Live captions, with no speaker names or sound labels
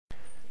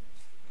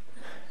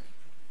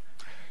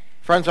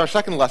Friends, our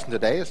second lesson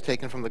today is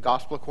taken from the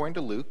Gospel according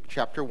to Luke,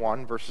 chapter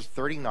 1, verses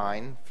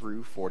 39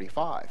 through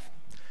 45.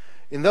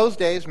 In those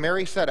days,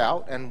 Mary set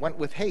out and went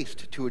with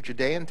haste to a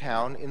Judean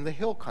town in the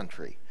hill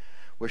country,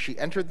 where she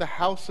entered the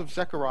house of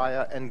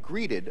Zechariah and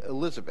greeted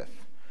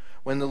Elizabeth.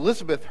 When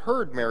Elizabeth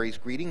heard Mary's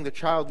greeting, the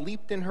child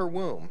leaped in her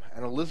womb,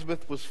 and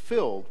Elizabeth was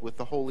filled with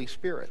the Holy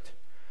Spirit,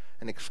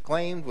 and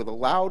exclaimed with a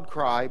loud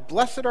cry,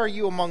 "Blessed are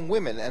you among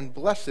women, and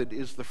blessed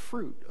is the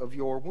fruit of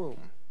your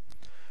womb.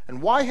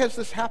 And why has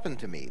this happened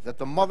to me, that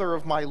the mother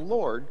of my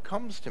Lord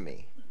comes to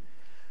me?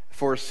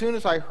 For as soon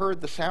as I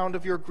heard the sound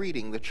of your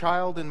greeting, the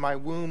child in my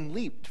womb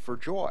leaped for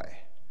joy.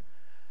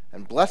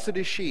 And blessed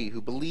is she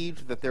who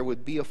believed that there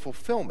would be a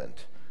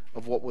fulfillment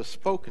of what was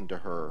spoken to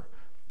her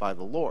by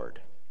the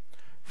Lord."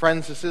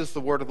 Friends, this is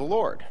the word of the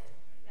Lord.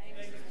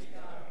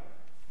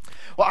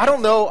 Well, I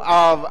don't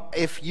know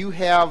if you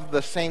have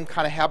the same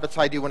kind of habits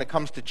I do when it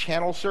comes to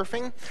channel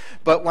surfing,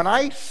 but when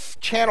I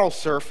channel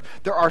surf,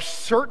 there are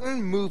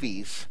certain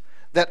movies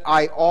that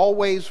I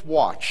always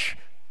watch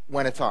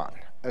when it's on,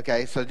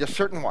 okay? So just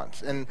certain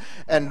ones.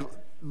 And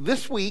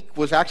this week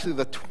was actually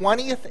the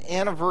 20th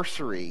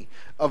anniversary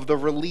of the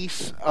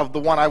release of the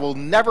one I will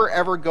never,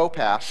 ever go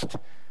past,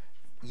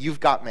 You've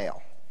Got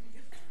Mail.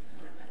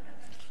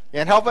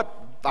 Can't help it.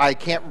 I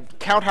can't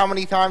count how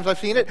many times I've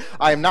seen it.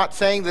 I am not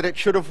saying that it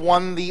should have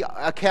won the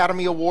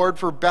Academy Award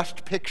for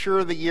Best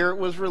Picture the year it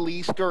was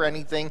released or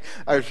anything.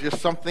 There's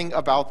just something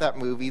about that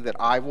movie that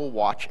I will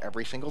watch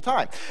every single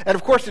time. And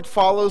of course, it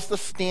follows the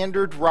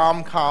standard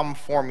rom-com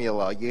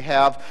formula. You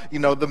have,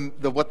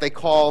 the what they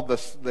call the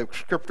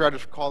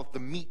scriptwriters call it the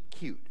meet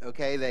cute.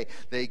 Okay,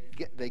 they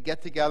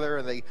get together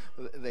and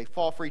they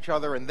fall for each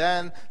other, and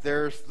then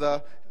there's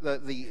the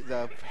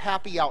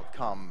happy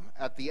outcome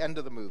at the end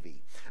of the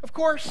movie. Of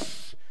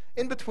course,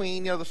 in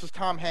between, this is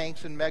Tom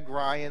Hanks and Meg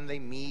Ryan. They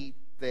meet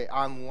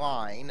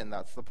online, and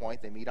that's the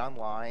point. They meet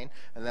online,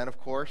 and then, of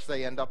course,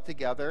 they end up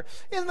together.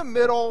 In the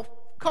middle,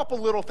 a couple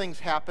little things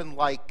happen,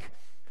 like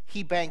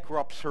he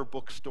bankrupts her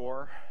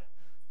bookstore,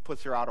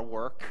 puts her out of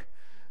work,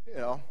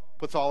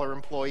 puts all her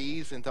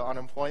employees into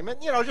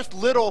unemployment. Just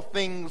little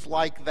things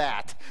like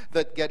that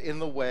get in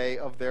the way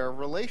of their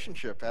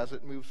relationship as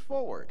it moves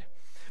forward.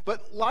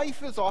 But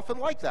life is often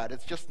like that.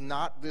 It's just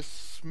not this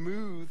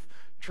smooth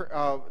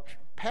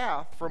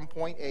path from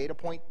point A to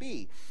point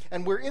B.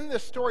 And we're in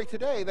this story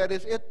today that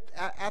is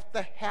at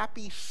the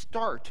happy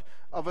start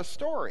of a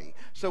story.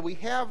 So we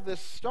have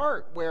this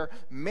start where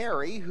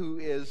Mary, who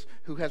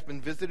has been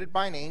visited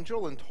by an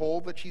angel and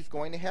told that she's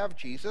going to have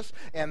Jesus,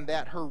 and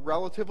that her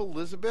relative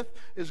Elizabeth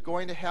is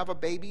going to have a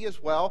baby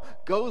as well,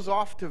 goes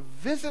off to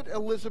visit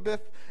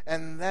Elizabeth,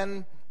 and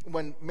then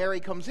when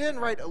Mary comes in,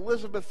 right,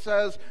 Elizabeth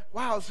says,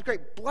 "Wow, this is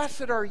great.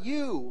 Blessed are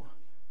you,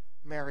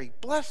 Mary.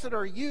 Blessed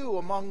are you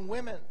among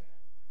women.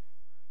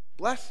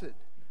 Blessed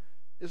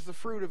is the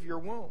fruit of your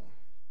womb."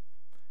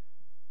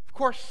 Of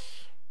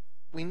course,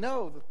 we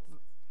know that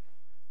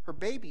her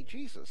baby,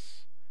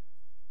 Jesus,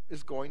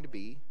 is going to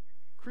be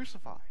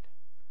crucified.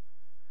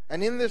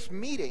 And in this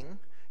meeting,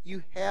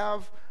 you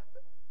have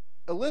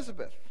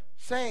Elizabeth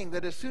saying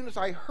that as soon as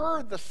I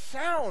heard the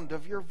sound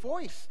of your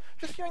voice,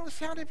 just hearing the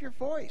sound of your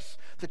voice,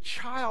 the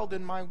child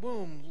in my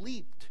womb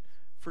leaped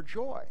for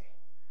joy.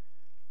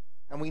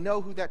 And we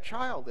know who that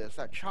child is.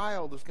 That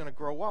child is going to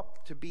grow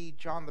up to be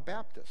John the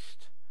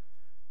Baptist.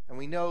 And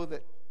we know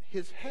that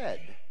his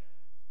head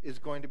is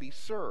going to be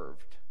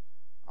served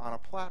on a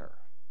platter.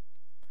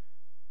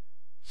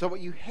 So what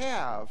you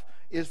have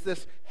is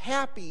this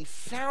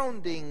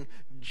happy-sounding,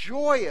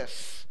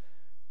 joyous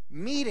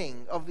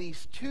meeting of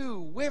these two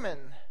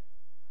women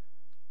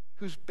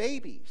whose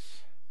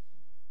babies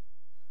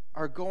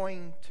are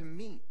going to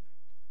meet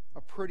a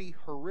pretty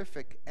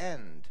horrific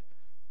end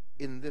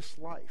in this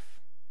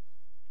life.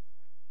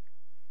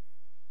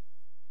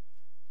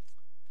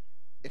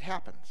 It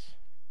happens.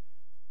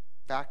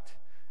 In fact,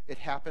 it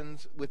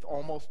happens with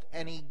almost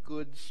any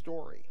good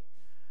story.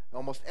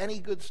 Almost any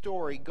good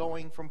story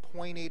going from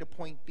point A to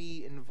point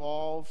B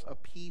involves a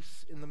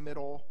piece in the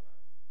middle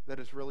that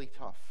is really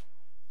tough.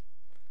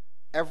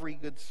 Every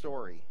good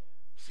story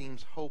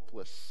seems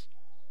hopeless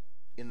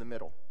in the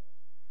middle.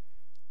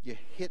 You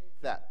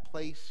hit that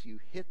place, you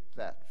hit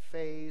that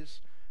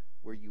phase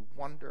where you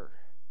wonder,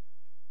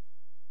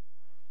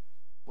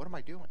 what am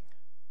I doing?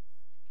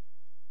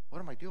 What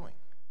am I doing?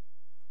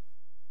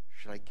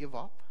 Should I give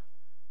up?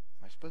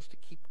 Am I supposed to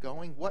keep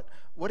going? What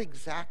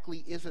exactly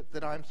is it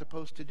that I'm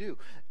supposed to do?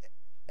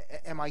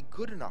 Am I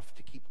good enough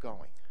to keep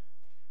going?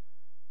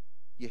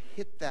 You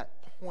hit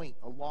that point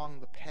along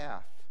the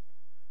path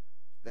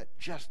that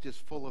just is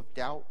full of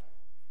doubt,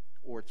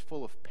 or it's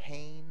full of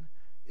pain,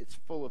 it's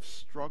full of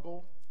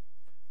struggle.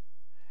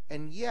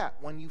 And yet,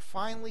 when you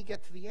finally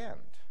get to the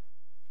end,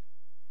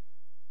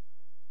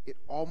 it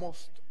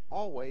almost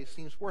always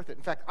seems worth it.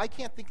 In fact, I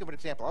can't think of an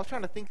example. I was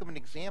trying to think of an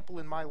example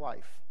in my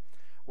life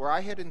where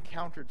I had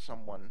encountered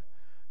someone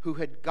who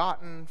had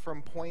gotten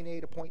from point A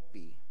to point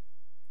B,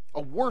 a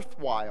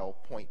worthwhile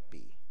point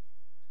B.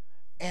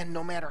 And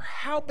no matter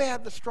how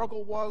bad the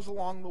struggle was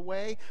along the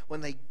way, when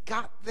they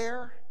got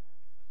there,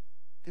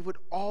 they would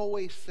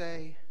always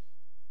say,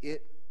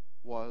 it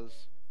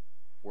was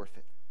worth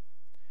it.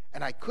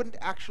 And I couldn't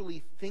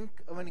actually think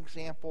of an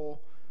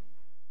example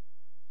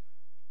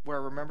where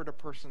I remembered a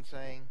person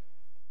saying,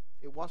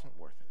 it wasn't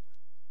worth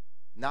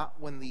it. Not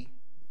when the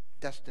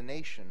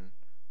destination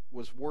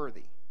was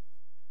worthy.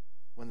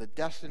 When the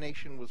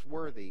destination was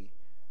worthy,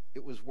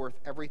 it was worth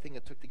everything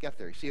it took to get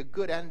there. You see, a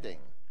good ending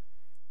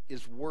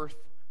is worth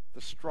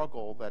the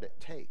struggle that it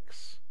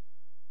takes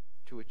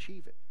to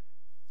achieve it.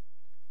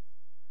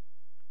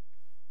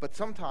 But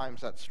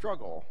sometimes that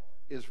struggle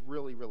is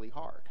really, really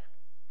hard.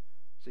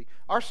 See,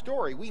 our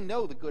story, we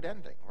know the good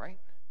ending, right?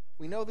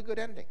 We know the good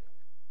ending.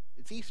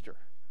 It's Easter.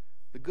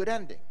 The good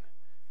ending.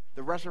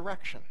 The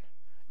resurrection.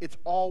 It's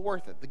all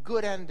worth it. The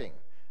good ending.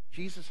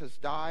 Jesus has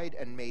died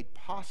and made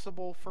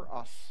possible for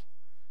us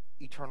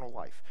eternal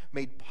life.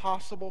 Made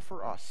possible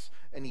for us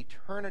an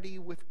eternity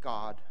with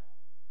God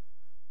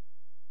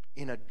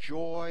in a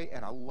joy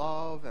and a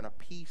love and a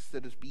peace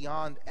that is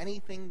beyond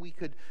anything we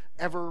could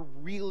ever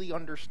really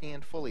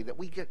understand fully. That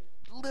we get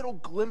little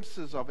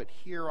glimpses of it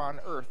here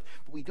on earth,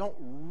 but we don't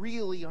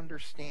really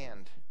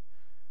understand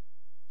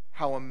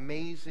how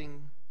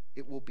amazing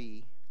it will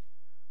be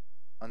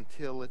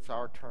until it's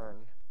our turn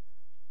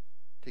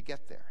to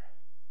get there.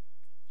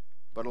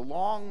 But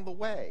along the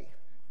way,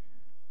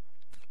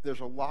 there's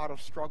a lot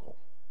of struggle.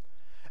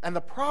 And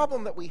the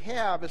problem that we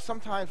have is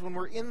sometimes when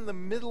we're in the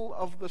middle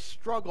of the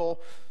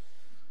struggle,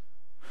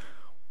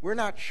 we're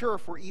not sure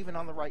if we're even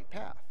on the right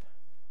path.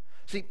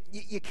 See,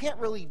 you can't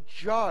really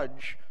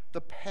judge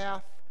the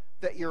path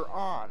that you're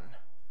on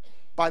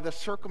by the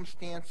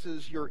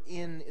circumstances you're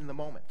in the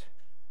moment.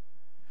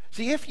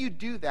 See, if you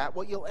do that,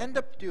 what you'll end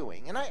up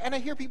doing, and I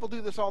hear people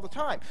do this all the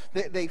time,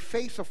 they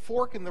face a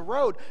fork in the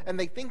road and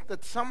they think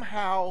that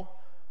somehow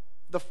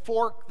the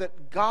fork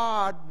that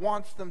God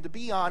wants them to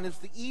be on is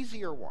the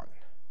easier one.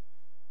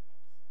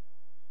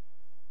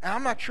 And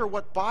I'm not sure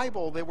what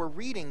Bible they were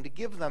reading to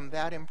give them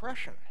that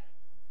impression.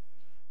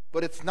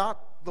 But it's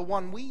not the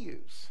one we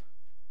use.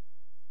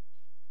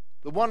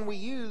 The one we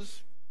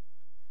use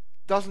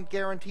doesn't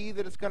guarantee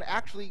that it's going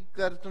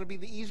to be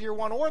the easier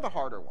one or the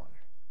harder one.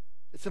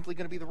 It's simply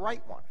going to be the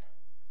right one.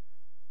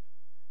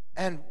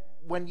 And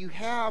when you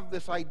have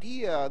this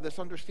idea, this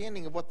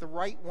understanding of what the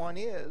right one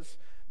is,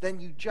 then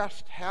you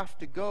just have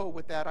to go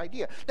with that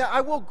idea. Now,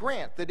 I will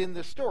grant that in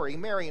this story,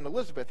 Mary and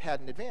Elizabeth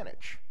had an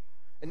advantage.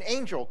 An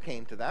angel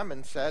came to them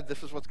and said,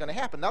 this is what's going to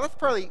happen. Now,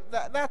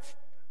 that's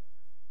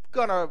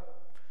going to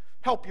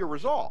help your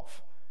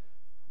resolve.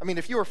 I mean,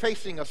 if you were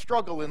facing a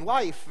struggle in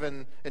life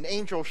and an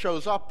angel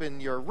shows up in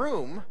your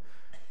room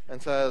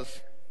and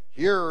says,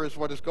 here is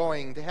what is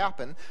going to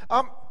happen,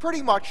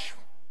 pretty much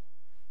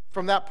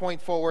from that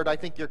point forward, I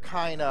think you're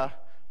kind of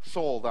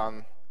sold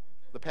on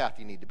the path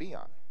you need to be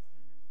on.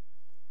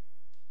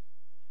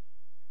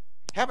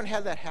 Haven't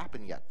had that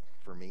happen yet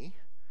for me.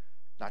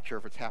 Not sure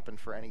if it's happened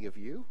for any of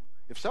you.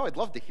 If so, I'd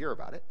love to hear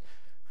about it.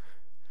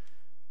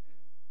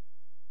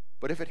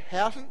 But if it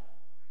hasn't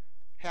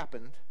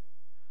happened,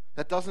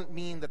 that doesn't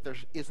mean that there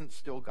isn't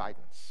still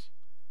guidance.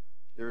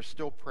 There is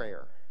still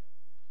prayer.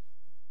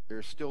 There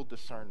is still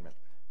discernment.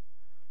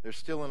 There's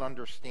still an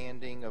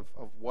understanding of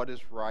what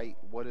is right,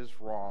 what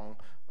is wrong,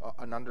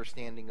 an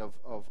understanding of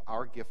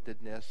our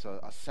giftedness,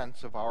 a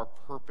sense of our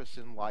purpose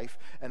in life.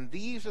 And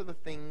these are the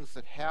things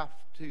that have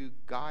to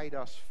guide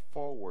us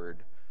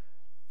forward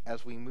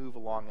as we move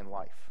along in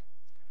life.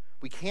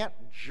 We can't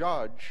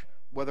judge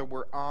whether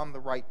we're on the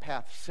right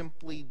path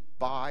simply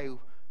by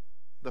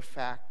the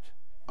fact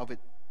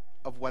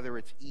of whether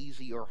it's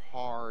easy or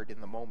hard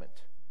in the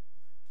moment.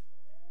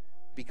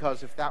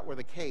 Because if that were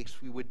the case,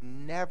 we would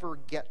never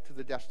get to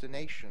the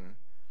destination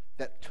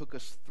that took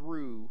us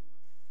through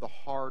the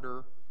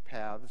harder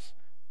paths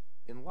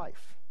in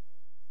life.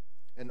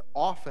 And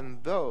often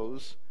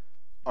those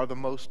are the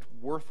most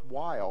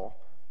worthwhile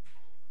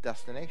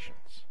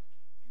destinations.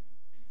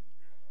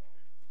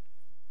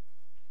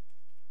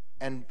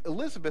 And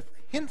Elizabeth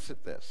hints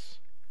at this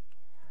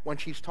when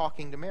she's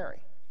talking to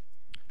Mary.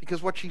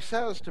 Because what she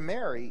says to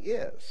Mary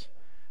is,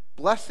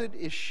 blessed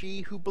is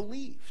she who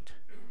believed.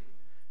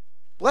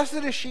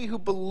 Blessed is she who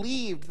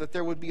believed that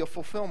there would be a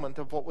fulfillment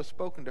of what was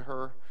spoken to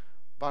her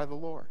by the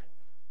Lord.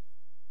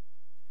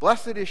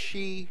 Blessed is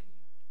she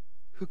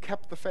who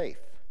kept the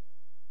faith,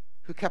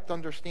 who kept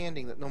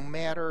understanding that no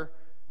matter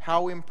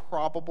how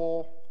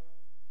improbable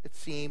it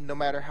seemed, no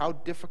matter how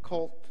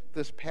difficult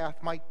this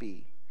path might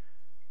be,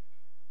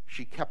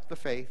 she kept the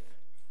faith,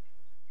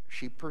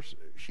 she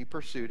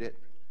pursued it,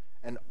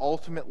 and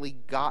ultimately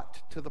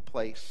got to the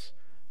place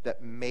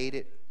that made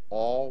it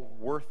all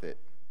worth it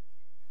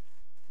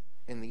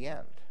in the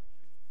end.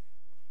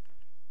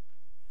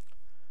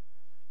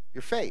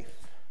 Your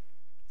faith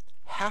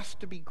has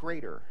to be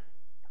greater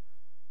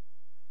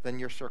than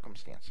your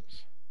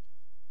circumstances.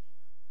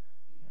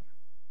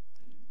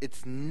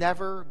 It's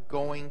never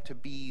going to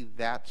be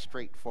that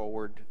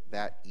straightforward,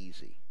 that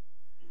easy.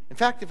 In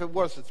fact, if it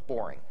was, it's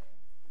boring.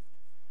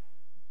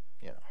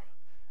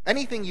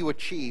 Anything you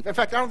achieve, in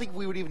fact, I don't think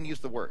we would even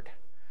use the word.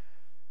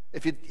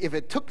 If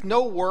it took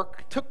no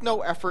work, took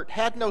no effort,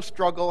 had no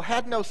struggle,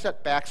 had no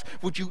setbacks,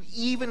 would you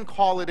even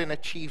call it an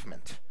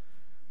achievement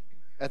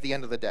at the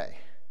end of the day?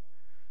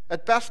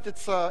 At best,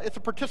 it's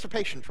a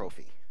participation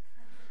trophy.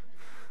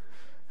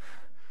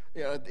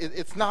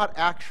 It's not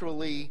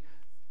actually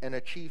an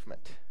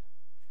achievement.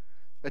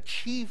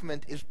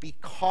 Achievement is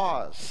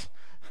because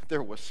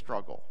there was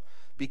struggle,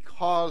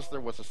 because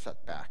there was a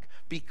setback,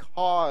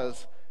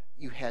 because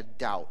you had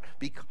doubt,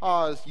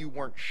 because you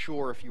weren't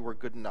sure if you were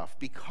good enough,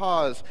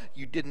 because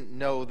you didn't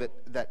know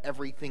that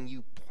everything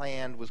you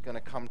planned was going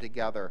to come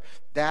together.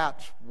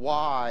 That's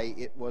why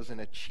it was an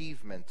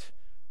achievement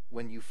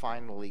when you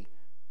finally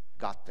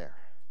got there.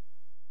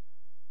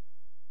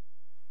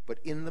 But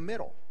in the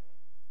middle,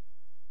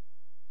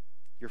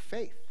 your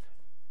faith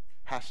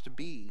has to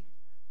be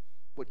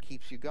what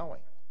keeps you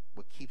going,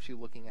 what keeps you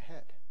looking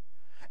ahead.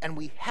 And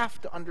we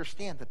have to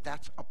understand that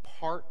that's a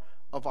part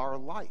of our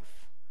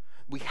life.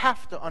 We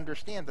have to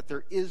understand that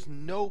there is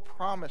no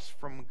promise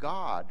from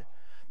God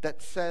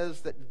that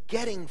says that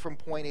getting from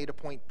point A to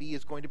point B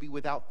is going to be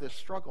without this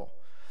struggle.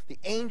 The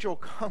angel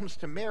comes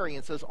to Mary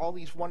and says all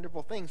these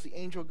wonderful things. The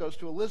angel goes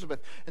to Elizabeth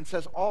and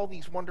says all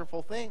these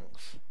wonderful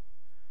things.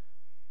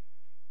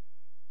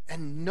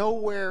 And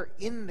nowhere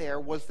in there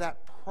was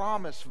that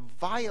promise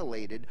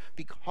violated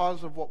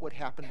because of what would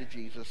happen to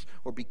Jesus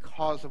or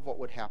because of what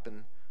would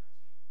happen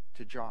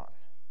to John.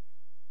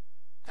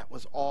 That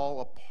was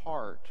all a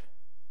part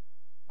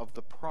of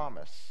the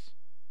promise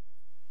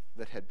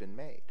that had been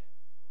made.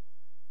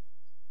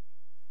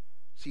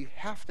 So you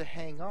have to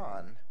hang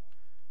on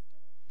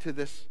to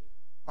this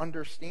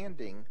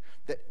understanding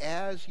that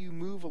as you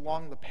move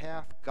along the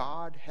path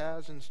God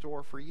has in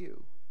store for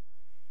you,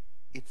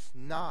 it's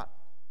not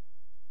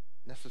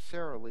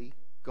necessarily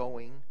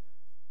going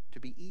to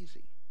be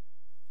easy.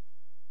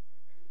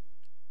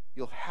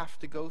 You'll have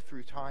to go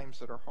through times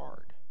that are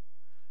hard.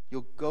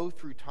 You'll go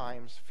through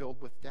times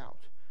filled with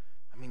doubt.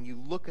 I mean, you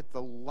look at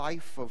the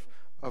life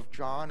of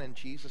John and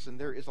Jesus, and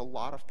there is a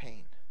lot of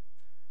pain,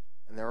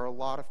 and there are a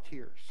lot of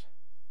tears,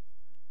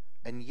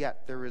 and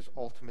yet there is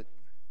ultimate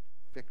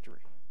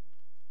victory.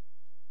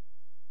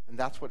 And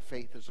that's what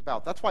faith is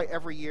about. That's why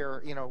every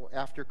year,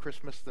 after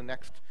Christmas, the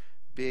next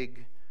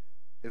big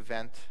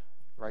event,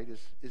 right,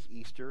 is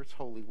Easter. It's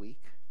Holy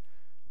Week.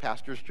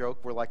 Pastors joke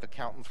we're like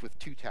accountants with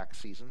 2 tax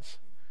seasons.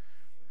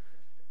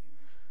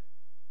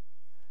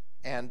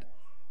 And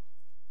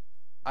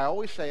I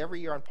always say every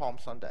year on Palm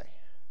Sunday,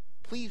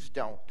 please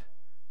don't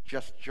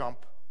just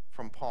jump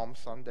from Palm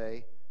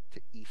Sunday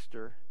to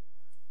Easter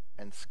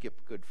and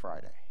skip Good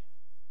Friday.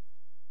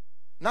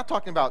 I'm not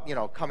talking about,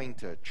 coming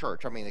to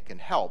church. I mean, it can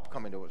help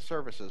coming to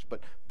services,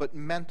 but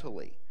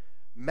mentally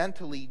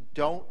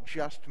don't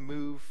just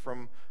move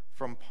from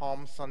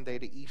Palm Sunday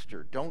to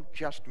Easter. Don't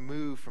just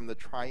move from the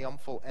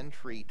triumphal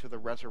entry to the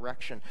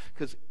resurrection,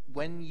 because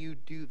when you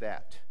do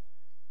that,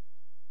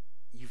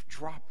 you've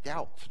dropped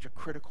out such a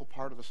critical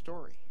part of the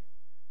story.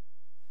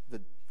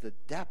 The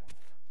depth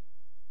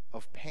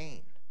of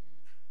pain,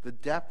 the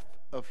depth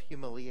of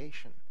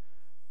humiliation,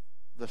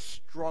 the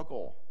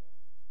struggle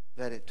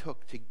that it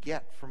took to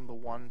get from the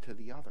one to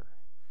the other.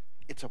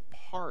 It's a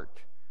part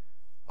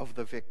of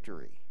the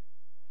victory.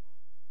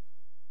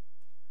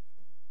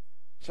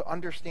 So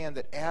understand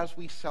that as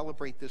we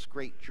celebrate this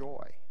great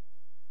joy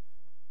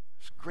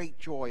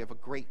of a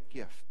great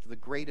gift, the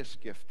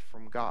greatest gift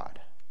from God,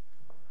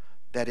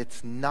 that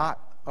it's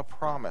not a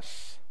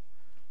promise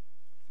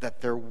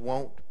that there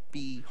won't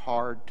be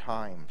hard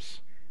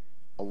times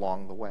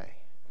along the way.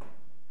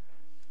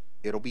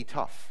 It'll be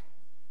tough.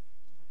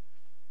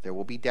 There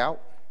will be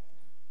doubt,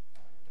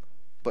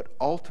 but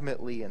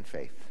ultimately in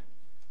faith,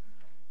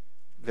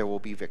 there will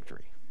be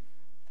victory.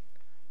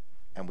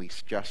 And we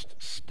just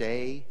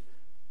stay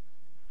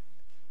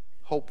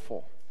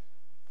hopeful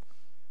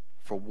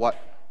for what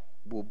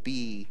will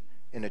be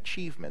an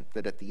achievement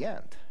that at the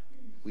end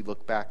we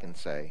look back and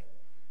say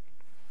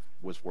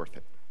was worth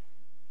it.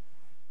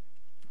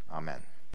 Amen.